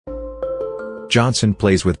Johnson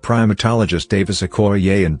plays with primatologist Davis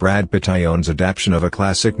Okoye in Brad Pitt's adaptation of a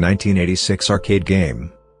classic 1986 arcade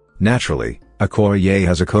game. Naturally, Okoye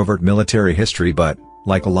has a covert military history but,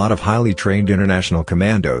 like a lot of highly trained international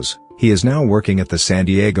commandos, he is now working at the San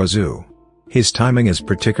Diego Zoo. His timing is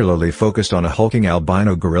particularly focused on a hulking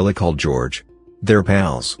albino gorilla called George. They're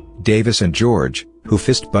pals, Davis and George, who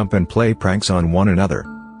fist bump and play pranks on one another.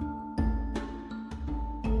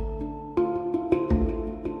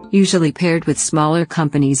 Usually paired with smaller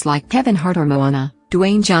companies like Kevin Hart or Moana,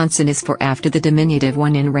 Dwayne Johnson is for after the diminutive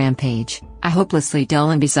one in Rampage, a hopelessly dull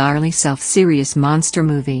and bizarrely self-serious monster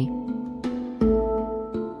movie.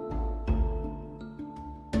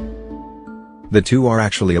 The two are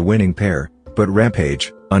actually a winning pair, but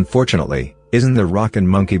Rampage, unfortunately, isn't the rockin'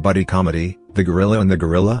 monkey buddy comedy, The Gorilla and the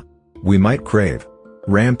Gorilla? We might crave.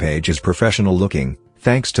 Rampage is professional looking,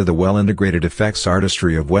 thanks to the well-integrated effects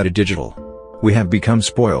artistry of Weta Digital. We have become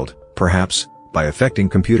spoiled, perhaps, by affecting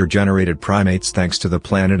computer-generated primates thanks to the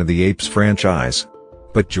Planet of the Apes franchise.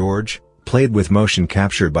 But George, played with motion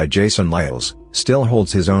capture by Jason Liles, still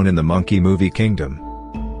holds his own in the monkey movie kingdom.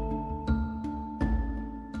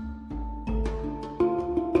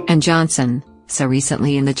 And Johnson, so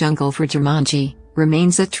recently in the jungle for Jumanji,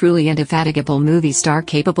 remains a truly indefatigable movie star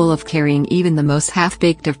capable of carrying even the most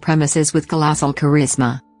half-baked of premises with colossal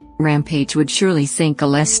charisma. Rampage would surely sink a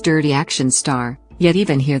less sturdy action star, yet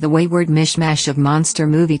even here the wayward mishmash of monster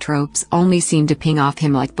movie tropes only seem to ping off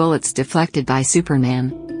him like bullets deflected by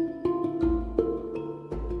Superman.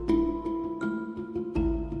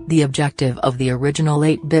 The objective of the original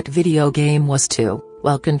 8-bit video game was to,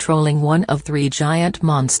 while controlling one of 3 giant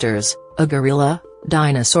monsters, a gorilla,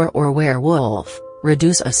 dinosaur or werewolf,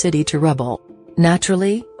 reduce a city to rubble.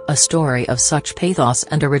 Naturally, a story of such pathos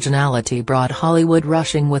and originality brought Hollywood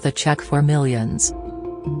rushing with a check for millions.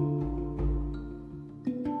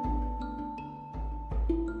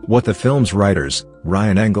 What the film's writers,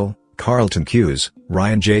 Ryan Engel, Carlton Cuse,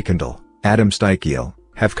 Ryan J. Kendall, Adam Steichiel,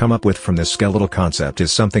 have come up with from this skeletal concept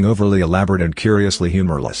is something overly elaborate and curiously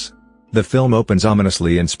humorless. The film opens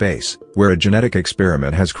ominously in space, where a genetic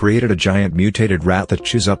experiment has created a giant mutated rat that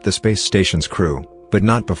chews up the space station's crew, but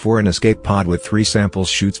not before an escape pod with 3 samples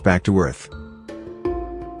shoots back to Earth.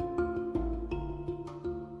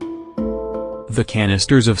 The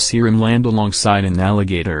canisters of serum land alongside an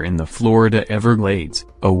alligator in the Florida Everglades,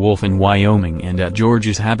 a wolf in Wyoming and at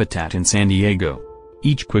George's habitat in San Diego.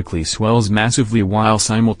 Each quickly swells massively while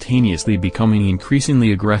simultaneously becoming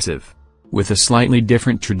increasingly aggressive. With a slightly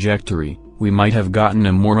different trajectory, we might have gotten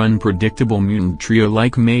a more unpredictable mutant trio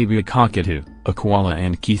like maybe a cockatoo, a koala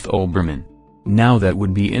and Keith Olbermann. Now that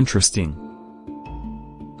would be interesting.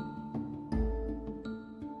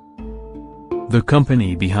 The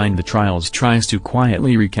company behind the trials tries to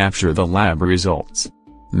quietly recapture the lab results.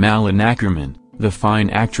 Malin Ackerman, the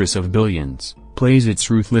fine actress of Billions, plays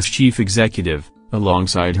its ruthless chief executive,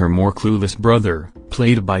 alongside her more clueless brother,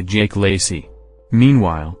 played by Jake Lacy.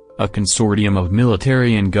 Meanwhile, a consortium of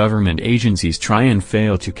military and government agencies try and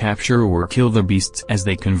fail to capture or kill the beasts as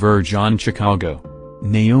they converge on Chicago.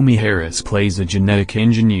 Naomi Harris plays a genetic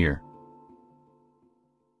engineer.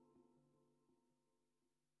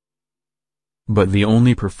 But the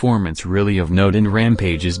only performance really of note in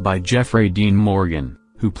Rampage is by Jeffrey Dean Morgan,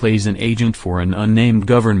 who plays an agent for an unnamed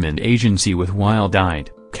government agency with wild-eyed,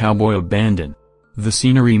 cowboy abandon. The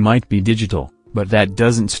scenery might be digital, but that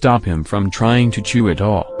doesn't stop him from trying to chew it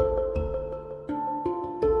all.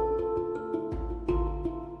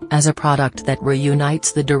 As a product that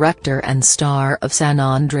reunites the director and star of San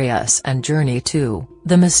Andreas and Journey to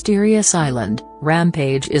The Mysterious Island,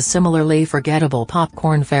 Rampage is similarly forgettable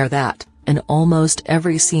popcorn fare that, in almost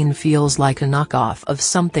every scene feels like a knockoff of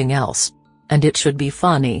something else. And it should be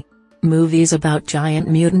funny. Movies about giant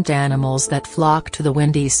mutant animals that flock to the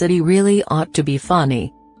Windy City really ought to be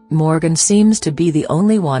funny. Morgan seems to be the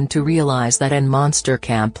only one to realize that in monster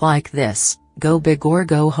camp like this, go big or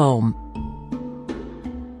go home.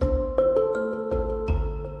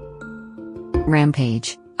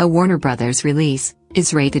 Rampage, a Warner Brothers release,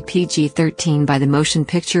 is rated PG-13 by the Motion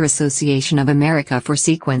Picture Association of America for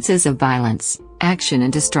sequences of violence, action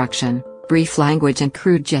and destruction, brief language and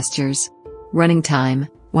crude gestures. Running time,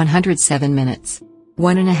 107 minutes.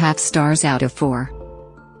 1.5 stars out of 4.